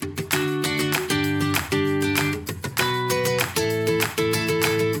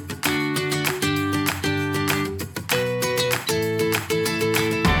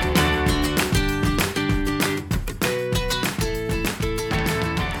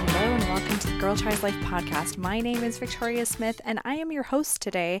Girl Tries Life podcast. My name is Victoria Smith and I am your host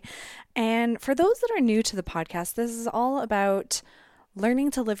today. And for those that are new to the podcast, this is all about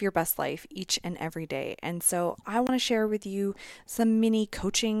learning to live your best life each and every day. And so I want to share with you some mini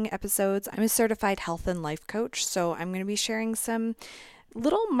coaching episodes. I'm a certified health and life coach, so I'm going to be sharing some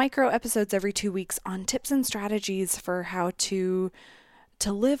little micro episodes every 2 weeks on tips and strategies for how to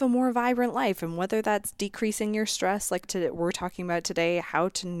live a more vibrant life, and whether that's decreasing your stress like we're talking about today, how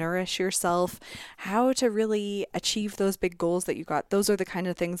to nourish yourself, how to really achieve those big goals that you got. Those are the kind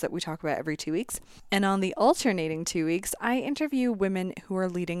of things that we talk about every 2 weeks. And on the alternating 2 weeks, I interview women who are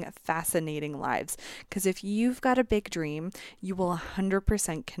leading fascinating lives, because if you've got a big dream, you will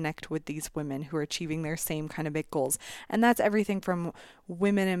 100% connect with these women who are achieving their same kind of big goals. And that's everything from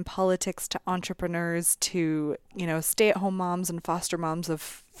women in politics to entrepreneurs to, stay-at-home moms and foster moms of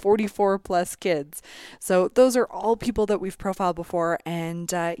 44 plus kids. So those are all people that we've profiled before.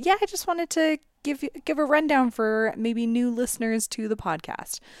 And I just wanted to give a rundown for maybe new listeners to the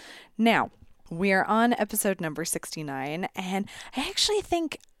podcast. Now, we are on episode number 69, and I actually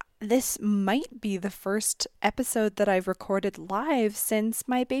think this might be the first episode that I've recorded live since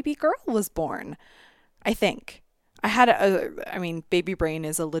my baby girl was born. I think. Baby brain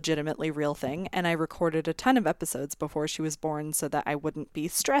is a legitimately real thing, and I recorded a ton of episodes before she was born so that I wouldn't be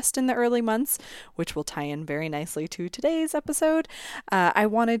stressed in the early months, which will tie in very nicely to today's episode. I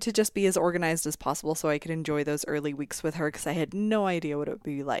wanted to just be as organized as possible so I could enjoy those early weeks with her, because I had no idea what it would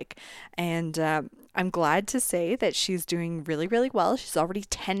be like. And I'm glad to say that she's doing really, really well. She's already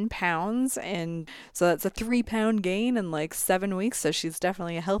 10 pounds, and so that's a 3-pound gain in like 7 weeks. So she's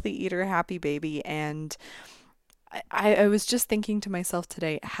definitely a healthy eater, happy baby. And I was just thinking to myself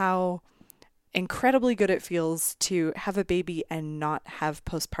today how incredibly good it feels to have a baby and not have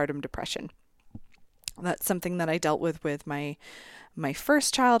postpartum depression. That's something that I dealt with my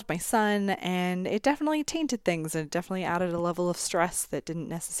first child, my son, and it definitely tainted things, and it definitely added a level of stress that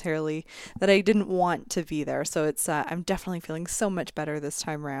I didn't want to be there. So it's I'm definitely feeling so much better this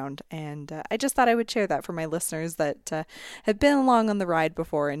time around, and I just thought I would share that for my listeners that have been along on the ride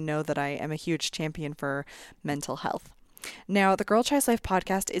before and know that I am a huge champion for mental health. Now, the Girl Tries Life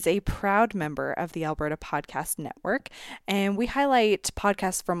podcast is a proud member of the Alberta Podcast Network, and we highlight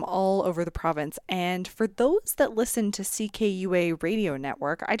podcasts from all over the province. And for those that listen to CKUA Radio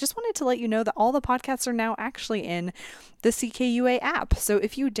Network, I just wanted to let you know that all the podcasts are now actually in the CKUA app. So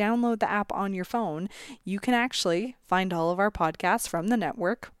if you download the app on your phone, you can actually find all of our podcasts from the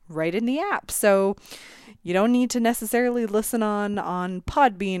network right in the app. So you don't need to necessarily listen on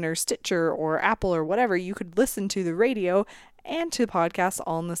Podbean or Stitcher or Apple or whatever. You could listen to the radio and to the podcast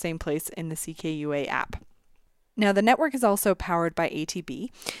all in the same place in the CKUA app. Now, the network is also powered by ATB.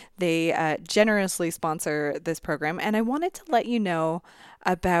 They generously sponsor this program, and I wanted to let you know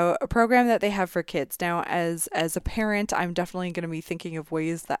about a program that they have for kids. Now, as a parent, I'm definitely going to be thinking of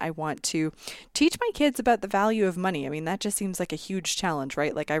ways that I want to teach my kids about the value of money. I mean, that just seems like a huge challenge,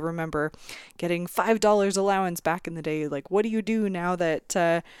 right? Like, I remember getting $5 allowance back in the day. Like, what do you do now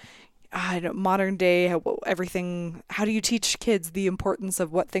that modern day, how do you teach kids the importance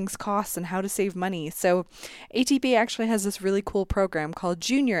of what things cost and how to save money? So ATB actually has this really cool program called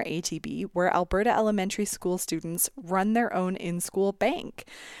Junior ATB, where Alberta elementary school students run their own in-school bank,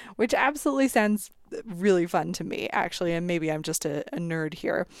 which absolutely sounds really fun to me, actually, and maybe I'm just a nerd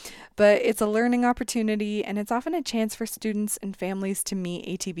here. But it's a learning opportunity, and it's often a chance for students and families to meet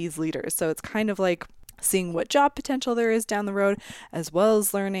ATB's leaders. So it's kind of like seeing what job potential there is down the road, as well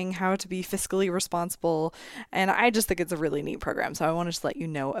as learning how to be fiscally responsible. And I just think it's a really neat program. So I wanted to let you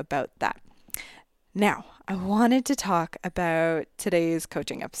know about that. Now, I wanted to talk about today's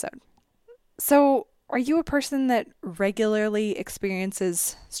coaching episode. So, are you a person that regularly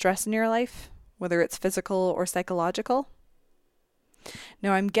experiences stress in your life, whether it's physical or psychological?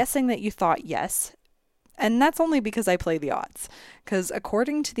 Now, I'm guessing that you thought yes. And that's only because I play the odds. Because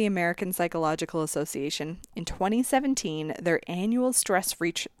according to the American Psychological Association, in 2017, their annual stress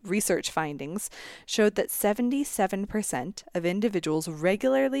research findings showed that 77% of individuals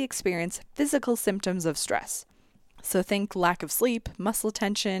regularly experience physical symptoms of stress. So think lack of sleep, muscle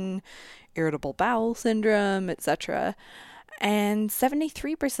tension, irritable bowel syndrome, etc. And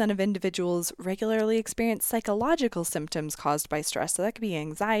 73% of individuals regularly experience psychological symptoms caused by stress. So that could be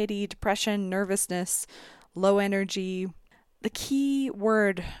anxiety, depression, nervousness, low energy. The key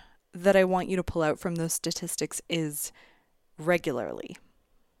word that I want you to pull out from those statistics is regularly.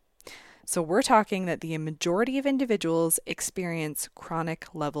 So we're talking that the majority of individuals experience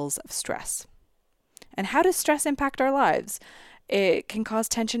chronic levels of stress. And how does stress impact our lives? It can cause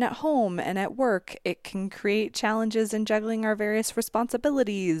tension at home and at work. It can create challenges in juggling our various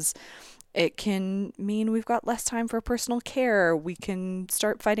responsibilities. It can mean we've got less time for personal care. We can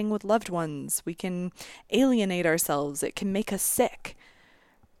start fighting with loved ones. We can alienate ourselves. It can make us sick.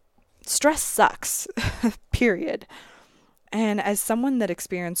 Stress sucks, period. And as someone that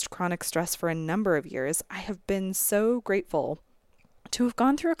experienced chronic stress for a number of years, I have been so grateful to have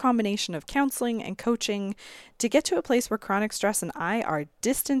gone through a combination of counseling and coaching to get to a place where chronic stress and I are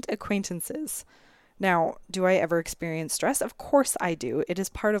distant acquaintances. Now, do I ever experience stress? Of course I do. It is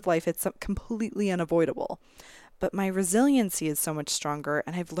part of life. It's completely unavoidable. But my resiliency is so much stronger,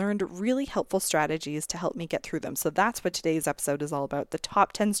 and I've learned really helpful strategies to help me get through them. So that's what today's episode is all about, the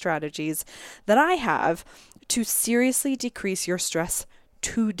top 10 strategies that I have to seriously decrease your stress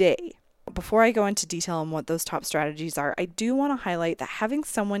today. Before I go into detail on what those top strategies are, I do want to highlight that having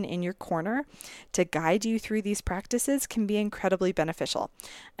someone in your corner to guide you through these practices can be incredibly beneficial.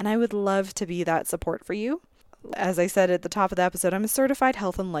 And I would love to be that support for you. As I said at the top of the episode, I'm a certified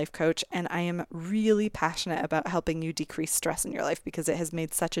health and life coach, and I am really passionate about helping you decrease stress in your life because it has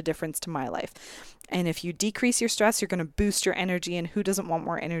made such a difference to my life. And if you decrease your stress, you're going to boost your energy, and who doesn't want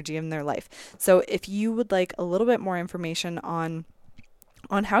more energy in their life? So if you would like a little bit more information on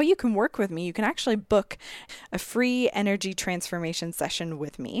how you can work with me, you can actually book a free energy transformation session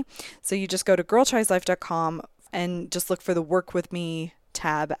with me. So you just go to girltrieslife.com and just look for the Work With Me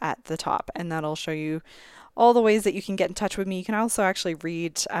tab at the top, and that'll show you all the ways that you can get in touch with me. You can also actually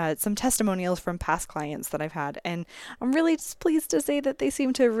read some testimonials from past clients that I've had, and I'm really just pleased to say that they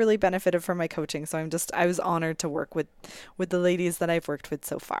seem to have really benefited from my coaching. So I was honored to work with the ladies that I've worked with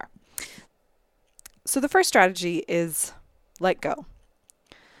so far. So the first strategy is let go.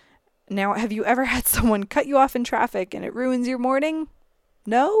 Now, have you ever had someone cut you off in traffic and it ruins your morning?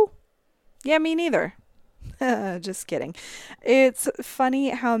 No? Yeah, me neither. Just kidding. It's funny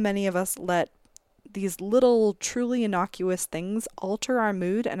how many of us let these little truly innocuous things alter our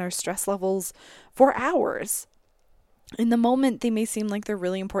mood and our stress levels for hours. In the moment, they may seem like they're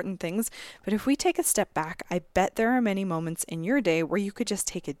really important things, but if we take a step back, I bet there are many moments in your day where you could just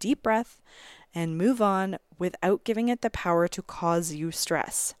take a deep breath and move on without giving it the power to cause you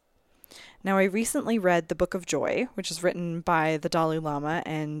stress. Now, I recently read the Book of Joy, which is written by the Dalai Lama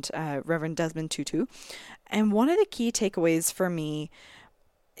and Reverend Desmond Tutu. And one of the key takeaways for me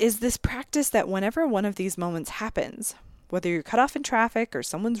is this practice that whenever one of these moments happens, whether you're cut off in traffic or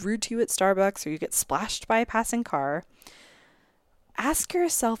someone's rude to you at Starbucks or you get splashed by a passing car, ask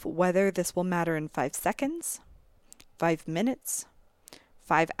yourself whether this will matter in 5 seconds, 5 minutes,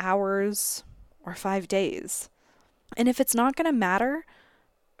 5 hours, or 5 days. And if it's not going to matter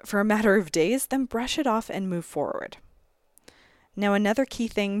for a matter of days, then brush it off and move forward. Now, another key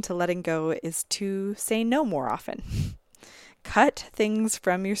thing to letting go is to say no more often. Cut things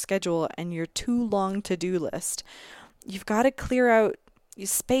from your schedule and your too long to-do list. You've got to clear out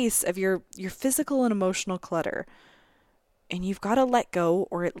space of your physical and emotional clutter. And you've got to let go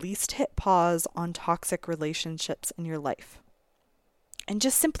or at least hit pause on toxic relationships in your life. And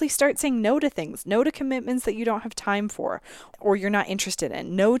just simply start saying no to things. No to commitments that you don't have time for or you're not interested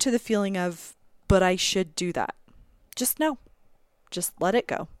in. No to the feeling of, but I should do that. Just no. Just let it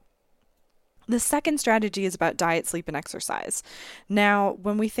go. The second strategy is about diet, sleep, and exercise. Now,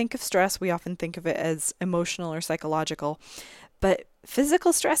 when we think of stress, we often think of it as emotional or psychological, but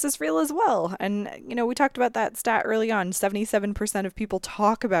physical stress is real as well. And, we talked about that stat early on. 77% of people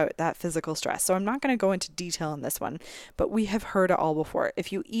talk about that physical stress. So I'm not going to go into detail on this one, but we have heard it all before.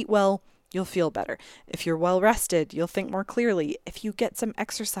 If you eat well, you'll feel better. If you're well rested, you'll think more clearly. If you get some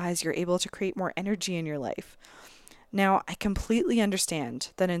exercise, you're able to create more energy in your life. Now, I completely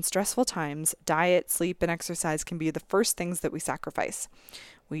understand that in stressful times, diet, sleep, and exercise can be the first things that we sacrifice.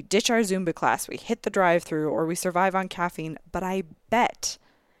 We ditch our Zumba class, we hit the drive-thru, or we survive on caffeine, but I bet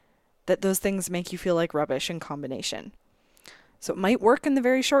that those things make you feel like rubbish in combination. So it might work in the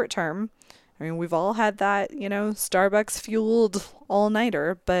very short term. I mean, we've all had that, Starbucks fueled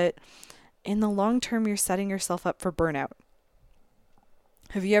all-nighter, but in the long term, you're setting yourself up for burnout.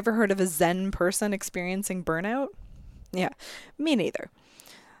 Have you ever heard of a Zen person experiencing burnout? Yeah, me neither.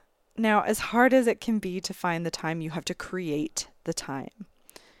 Now, as hard as it can be to find the time, you have to create the time.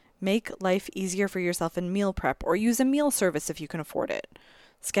 Make life easier for yourself in meal prep or use a meal service if you can afford it.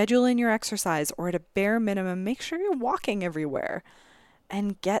 Schedule in your exercise or at a bare minimum, make sure you're walking everywhere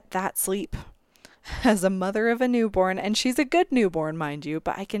and get that sleep. As a mother of a newborn, and she's a good newborn, mind you,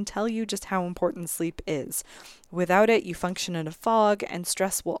 but I can tell you just how important sleep is. Without it, you function in a fog and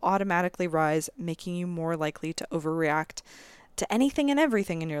stress will automatically rise, making you more likely to overreact to anything and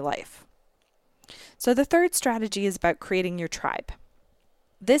everything in your life. So the third strategy is about creating your tribe.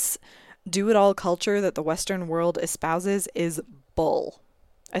 This do-it-all culture that the Western world espouses is bull.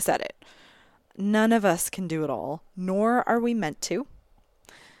 I said it. None of us can do it all, nor are we meant to.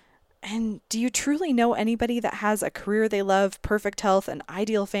 And do you truly know anybody that has a career they love, perfect health, an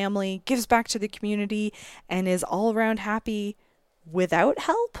ideal family, gives back to the community, and is all around happy without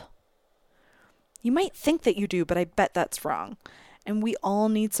help? You might think that you do, but I bet that's wrong. And we all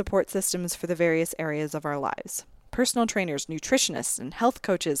need support systems for the various areas of our lives. Personal trainers, nutritionists, and health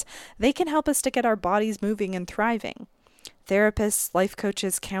coaches, they can help us to get our bodies moving and thriving. Therapists, life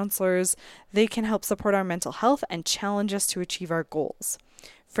coaches, counselors, they can help support our mental health and challenge us to achieve our goals.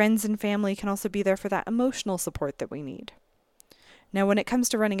 Friends and family can also be there for that emotional support that we need. Now, when it comes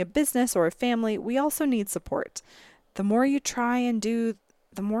to running a business or a family, we also need support. The more you try and do,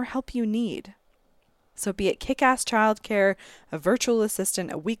 the more help you need. So be it kick-ass childcare, a virtual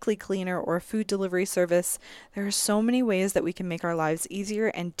assistant, a weekly cleaner, or a food delivery service, there are so many ways that we can make our lives easier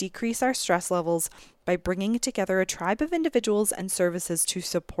and decrease our stress levels by bringing together a tribe of individuals and services to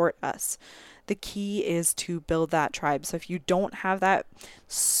support us. The key is to build that tribe. So if you don't have that,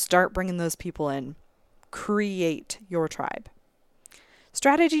 start bringing those people in. Create your tribe.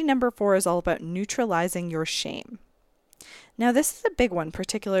 Strategy number 4 is all about neutralizing your shame. Now, this is a big one,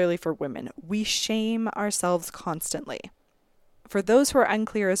 particularly for women. We shame ourselves constantly. For those who are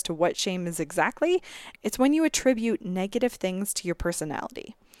unclear as to what shame is exactly, it's when you attribute negative things to your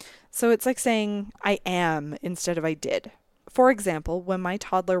personality. So it's like saying, I am instead of I did. For example, when my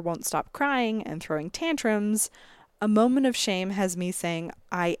toddler won't stop crying and throwing tantrums, a moment of shame has me saying,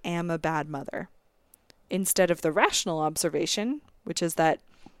 I am a bad mother. Instead of the rational observation, which is that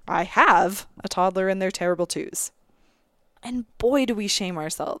I have a toddler in their terrible twos. And boy, do we shame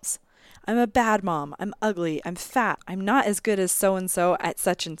ourselves. I'm a bad mom. I'm ugly. I'm fat. I'm not as good as so-and-so at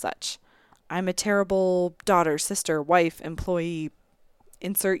such and such. I'm a terrible daughter, sister, wife, employee.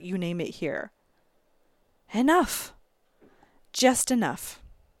 Insert you name it here. Enough. Just enough.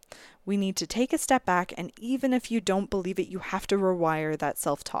 We need to take a step back, and even if you don't believe it, you have to rewire that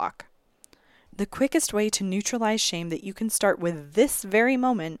self-talk. The quickest way to neutralize shame that you can start with this very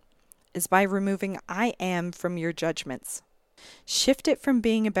moment is by removing I am from your judgments. Shift it from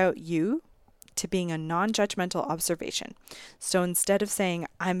being about you to being a non-judgmental observation. So instead of saying,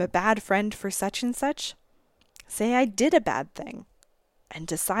 I'm a bad friend for such and such, say I did a bad thing and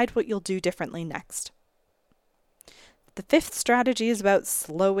decide what you'll do differently next. The 5th strategy is about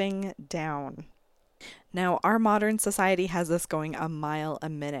slowing down. Now, our modern society has us going a mile a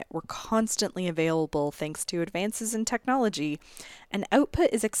minute. We're constantly available thanks to advances in technology, and output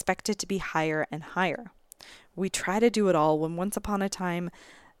is expected to be higher and higher. We try to do it all when once upon a time,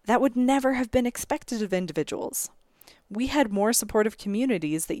 that would never have been expected of individuals. We had more supportive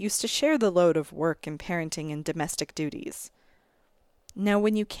communities that used to share the load of work and parenting and domestic duties. Now,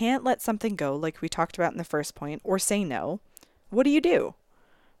 when you can't let something go, like we talked about in the first point, or say no, what do?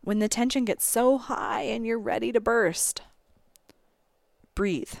 When the tension gets so high and you're ready to burst,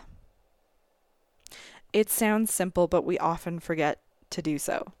 breathe. It sounds simple, but we often forget to do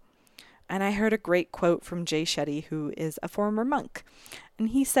so. And I heard a great quote from Jay Shetty, who is a former monk. And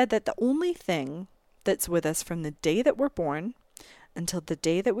he said that the only thing that's with us from the day that we're born until the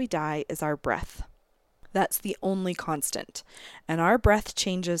day that we die is our breath. That's the only constant. And our breath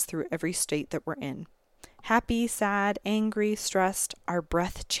changes through every state that we're in. Happy, sad, angry, stressed, our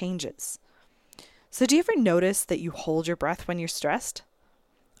breath changes. So do you ever notice that you hold your breath when you're stressed?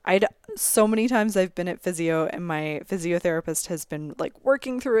 So many times I've been at physio and my physiotherapist has been like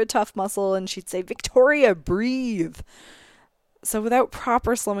working through a tough muscle and she'd say, Victoria, breathe. So without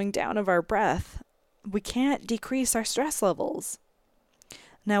proper slowing down of our breath, we can't decrease our stress levels.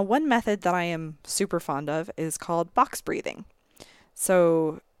 Now, one method that I am super fond of is called box breathing.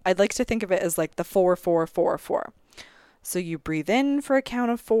 So I'd like to think of it as like the 4-4-4-4. So you breathe in for a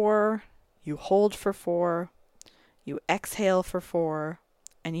count of 4, you hold for 4, you exhale for 4,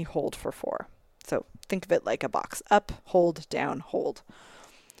 and you hold for 4. So think of it like a box. Up, hold, down, hold.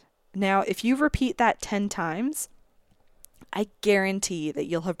 Now, if you repeat that 10 times, I guarantee that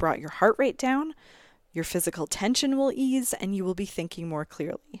you'll have brought your heart rate down, your physical tension will ease, and you will be thinking more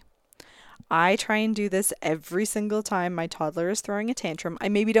clearly. I try and do this every single time my toddler is throwing a tantrum. I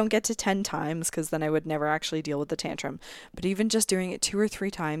maybe don't get to 10 times because then I would never actually deal with the tantrum. But even just doing it 2 or 3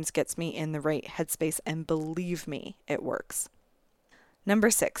 times gets me in the right headspace, and believe me, it works.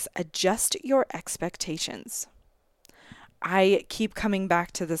 Number 6, adjust your expectations. I keep coming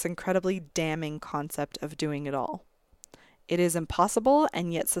back to this incredibly damning concept of doing it all. It is impossible,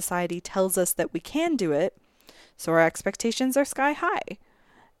 and yet society tells us that we can do it, so our expectations are sky high.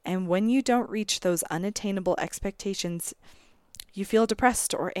 And when you don't reach those unattainable expectations, you feel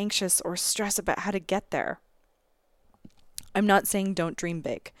depressed or anxious or stressed about how to get there. I'm not saying don't dream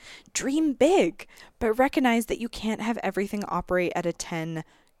big. Dream big, but recognize that you can't have everything operate at a 10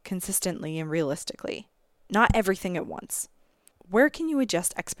 consistently and realistically. Not everything at once. Where can you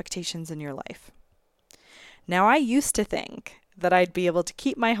adjust expectations in your life? Now, I used to think that I'd be able to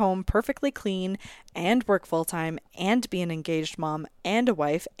keep my home perfectly clean and work full-time and be an engaged mom and a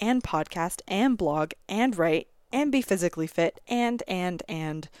wife and podcast and blog and write and be physically fit and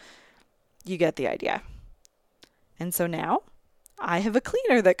you get the idea. And so now I have a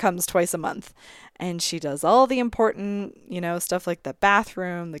cleaner that comes twice a month and she does all the important, stuff like the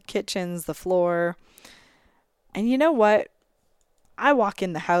bathroom, the kitchens, the floor. And you know what? I walk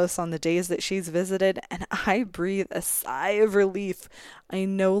in the house on the days that she's visited and I breathe a sigh of relief. I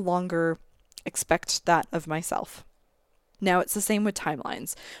no longer expect that of myself. Now, it's the same with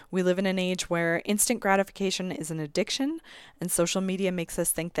timelines. We live in an age where instant gratification is an addiction, and social media makes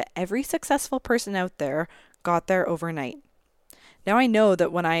us think that every successful person out there got there overnight. Now, I know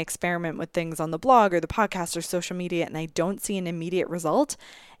that when I experiment with things on the blog or the podcast or social media and I don't see an immediate result,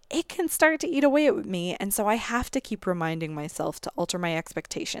 it can start to eat away at me. And so I have to keep reminding myself to alter my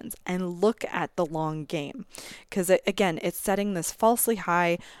expectations and look at the long game. Because again, it's setting this falsely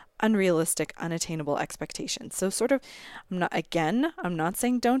high, unrealistic, unattainable expectations. So I'm not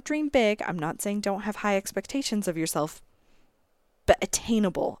saying don't dream big. I'm not saying don't have high expectations of yourself, but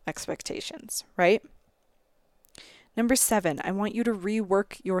attainable expectations, right? Number 7, I want you to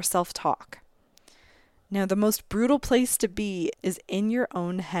rework your self-talk. Now, the most brutal place to be is in your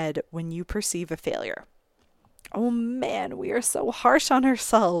own head when you perceive a failure. Oh man, we are so harsh on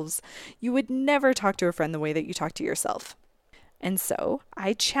ourselves. You would never talk to a friend the way that you talk to yourself. And so,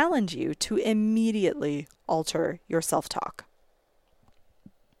 I challenge you to immediately alter your self-talk.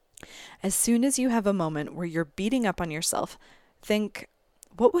 As soon as you have a moment where you're beating up on yourself, think,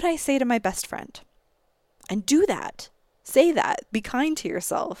 what would I say to my best friend? And do that. Say that. Be kind to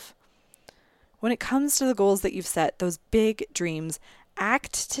yourself. When it comes to the goals that you've set, those big dreams,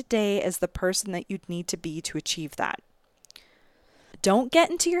 act today as the person that you'd need to be to achieve that. Don't get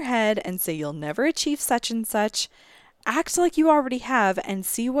into your head and say you'll never achieve such and such. Act like you already have and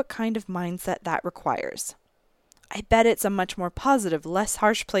see what kind of mindset that requires. I bet it's a much more positive, less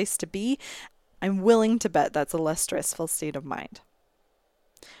harsh place to be. I'm willing to bet that's a less stressful state of mind.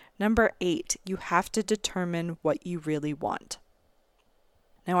 Number 8, you have to determine what you really want.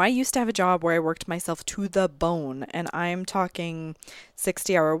 Now, I used to have a job where I worked myself to the bone, and I'm talking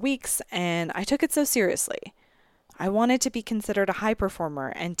 60-hour weeks, and I took it so seriously. I wanted to be considered a high performer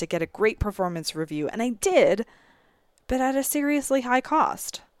and to get a great performance review, and I did, but at a seriously high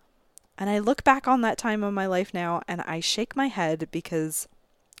cost. And I look back on that time of my life now, and I shake my head because,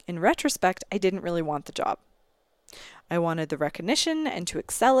 in retrospect, I didn't really want the job. I wanted the recognition and to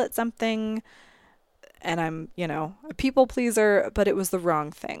excel at something, and I'm, a people pleaser, but it was the wrong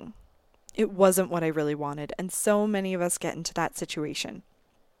thing. It wasn't what I really wanted, and so many of us get into that situation.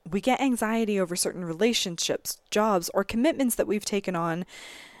 We get anxiety over certain relationships, jobs, or commitments that we've taken on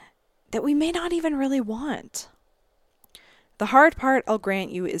that we may not even really want. The hard part, I'll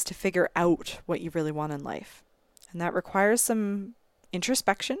grant you, is to figure out what you really want in life. And that requires some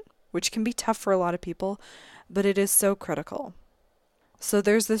introspection, which can be tough for a lot of people, but it is so critical. So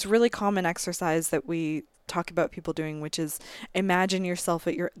there's this really common exercise that we talk about people doing, which is imagine yourself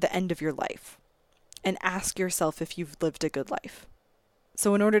at the end of your life and ask yourself if you've lived a good life.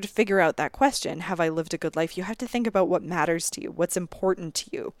 So in order to figure out that question, have I lived a good life, you have to think about what matters to you, what's important to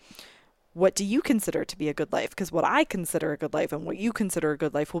you. What do you consider to be a good life? Because what I consider a good life and what you consider a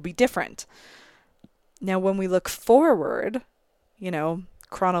good life will be different. Now, when we look forward,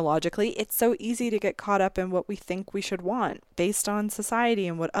 chronologically, it's so easy to get caught up in what we think we should want based on society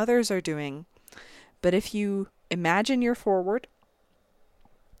and what others are doing. But if you imagine you're forward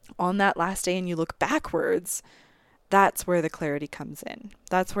on that last day and you look backwards, that's where the clarity comes in.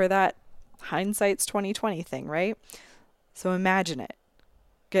 That's where that hindsight's 2020 thing, right? So imagine it.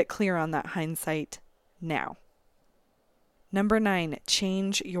 Get clear on that hindsight now. Number 9,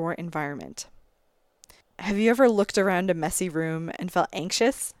 change your environment. Have you ever looked around a messy room and felt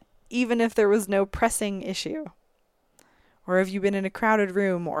anxious, even if there was no pressing issue? Or have you been in a crowded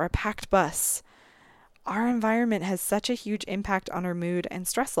room or a packed bus? Our environment has such a huge impact on our mood and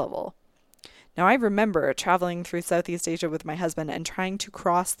stress level. Now, I remember traveling through Southeast Asia with my husband and trying to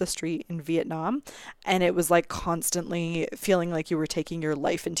cross the street in Vietnam, and it was like constantly feeling like you were taking your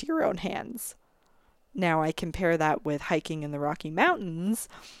life into your own hands. Now, I compare that with hiking in the Rocky Mountains,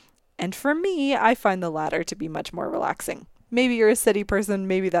 and for me, I find the latter to be much more relaxing. Maybe you're a city person,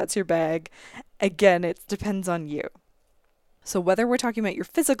 maybe that's your bag. Again, it depends on you. So whether we're talking about your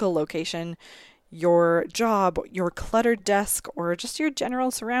physical location, your job, your cluttered desk, or just your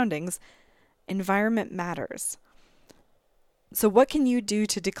general surroundings, environment matters. So what can you do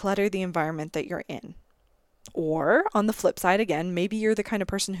to declutter the environment that you're in? Or on the flip side, again, maybe you're the kind of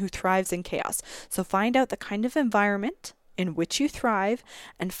person who thrives in chaos. So find out the kind of environment in which you thrive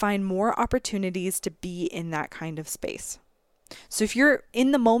and find more opportunities to be in that kind of space. So if you're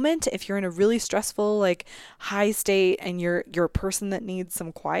in the moment, if you're in a really stressful, like high state and you're a person that needs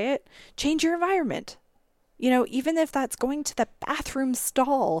some quiet, change your environment. Even if that's going to the bathroom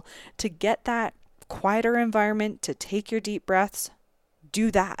stall to get that quieter environment, to take your deep breaths,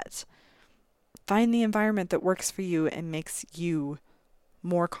 do that. Find the environment that works for you and makes you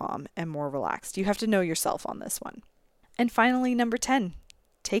more calm and more relaxed. You have to know yourself on this one. And finally, number 10,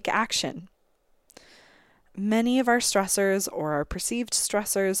 take action. Many of our stressors or our perceived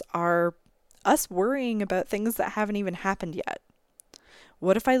stressors are us worrying about things that haven't even happened yet.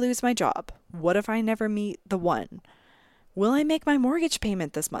 What if I lose my job? What if I never meet the one? Will I make my mortgage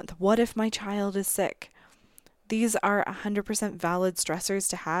payment this month? What if my child is sick? These are 100% valid stressors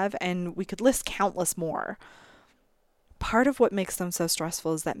to have, and we could list countless more. Part of what makes them so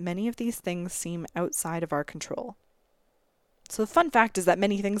stressful is that many of these things seem outside of our control. So the fun fact is that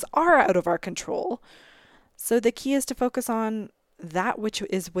many things are out of our control. So the key is to focus on that which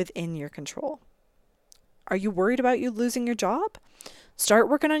is within your control. Are you worried about you losing your job? Start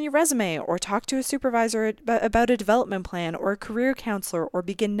working on your resume or talk to a supervisor about a development plan or a career counselor or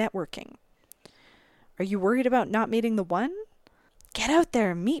begin networking. Are you worried about not meeting the one? Get out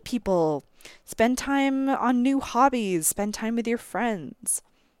there, meet people, spend time on new hobbies, spend time with your friends.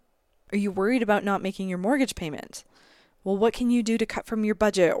 Are you worried about not making your mortgage payment? Well, what can you do to cut from your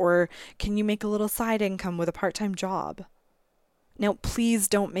budget, or can you make a little side income with a part-time job? Now, please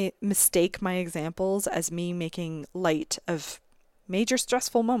don't mistake my examples as me making light of major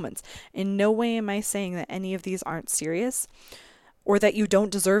stressful moments. In no way am I saying that any of these aren't serious or that you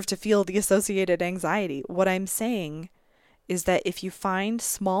don't deserve to feel the associated anxiety. What I'm saying is that if you find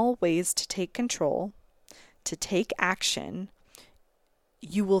small ways to take control, to take action,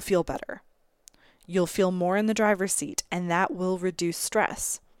 you will feel better. You'll feel more in the driver's seat, and that will reduce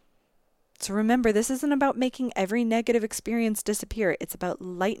stress. So remember, this isn't about making every negative experience disappear. It's about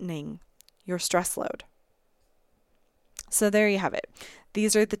lightening your stress load. So there you have it.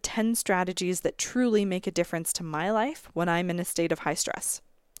 These are the 10 strategies that truly make a difference to my life when I'm in a state of high stress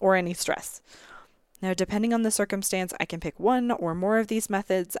or any stress. Now, depending on the circumstance, I can pick one or more of these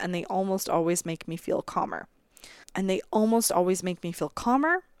methods, and they almost always make me feel calmer.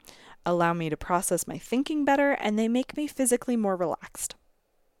 Allow me to process my thinking better, and they make me physically more relaxed.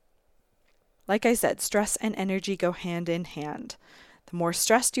 Like I said, stress and energy go hand in hand. The more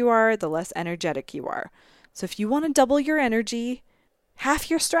stressed you are, the less energetic you are. So if you want to double your energy, half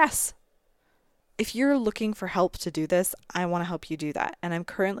your stress. If you're looking for help to do this, I want to help you do that. And I'm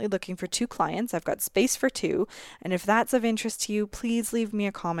currently looking for 2 clients. I've got space for 2. And if that's of interest to you, please leave me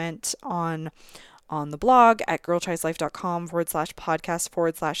a comment on the blog at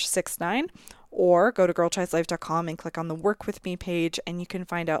girltrieslife.com/podcast/69, or go to girltrieslife.com and click on the Work With Me page, and you can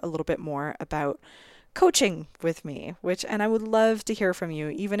find out a little bit more about coaching with me, and I would love to hear from you,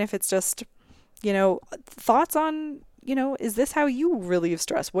 even if it's just, thoughts on, is this how you relieve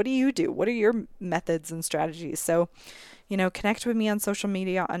stress? What do you do? What are your methods and strategies? So, connect with me on social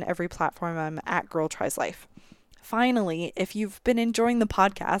media on every platform. I'm at Girl Tries Life. Finally, if you've been enjoying the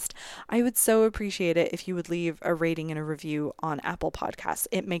podcast, I would so appreciate it if you would leave a rating and a review on Apple Podcasts.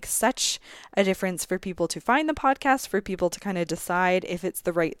 It makes such a difference for people to find the podcast, for people to kind of decide if it's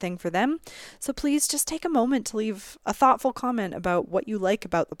the right thing for them. So please just take a moment to leave a thoughtful comment about what you like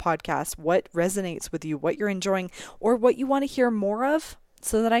about the podcast, what resonates with you, what you're enjoying, or what you want to hear more of,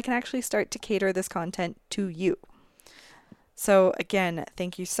 so that I can actually start to cater this content to you. So again,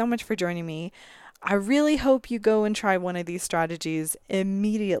 thank you so much for joining me. I really hope you go and try one of these strategies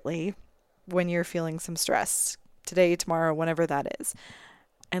immediately when you're feeling some stress, today, tomorrow, whenever that is,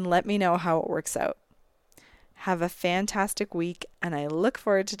 and let me know how it works out. Have a fantastic week, and I look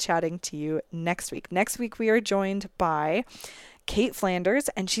forward to chatting to you next week. Next week, we are joined by Kate Flanders,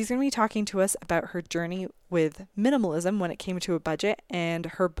 and she's going to be talking to us about her journey with minimalism when it came to a budget and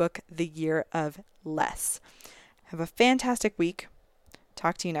her book, The Year of Less. Have a fantastic week.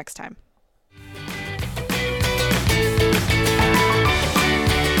 Talk to you next time.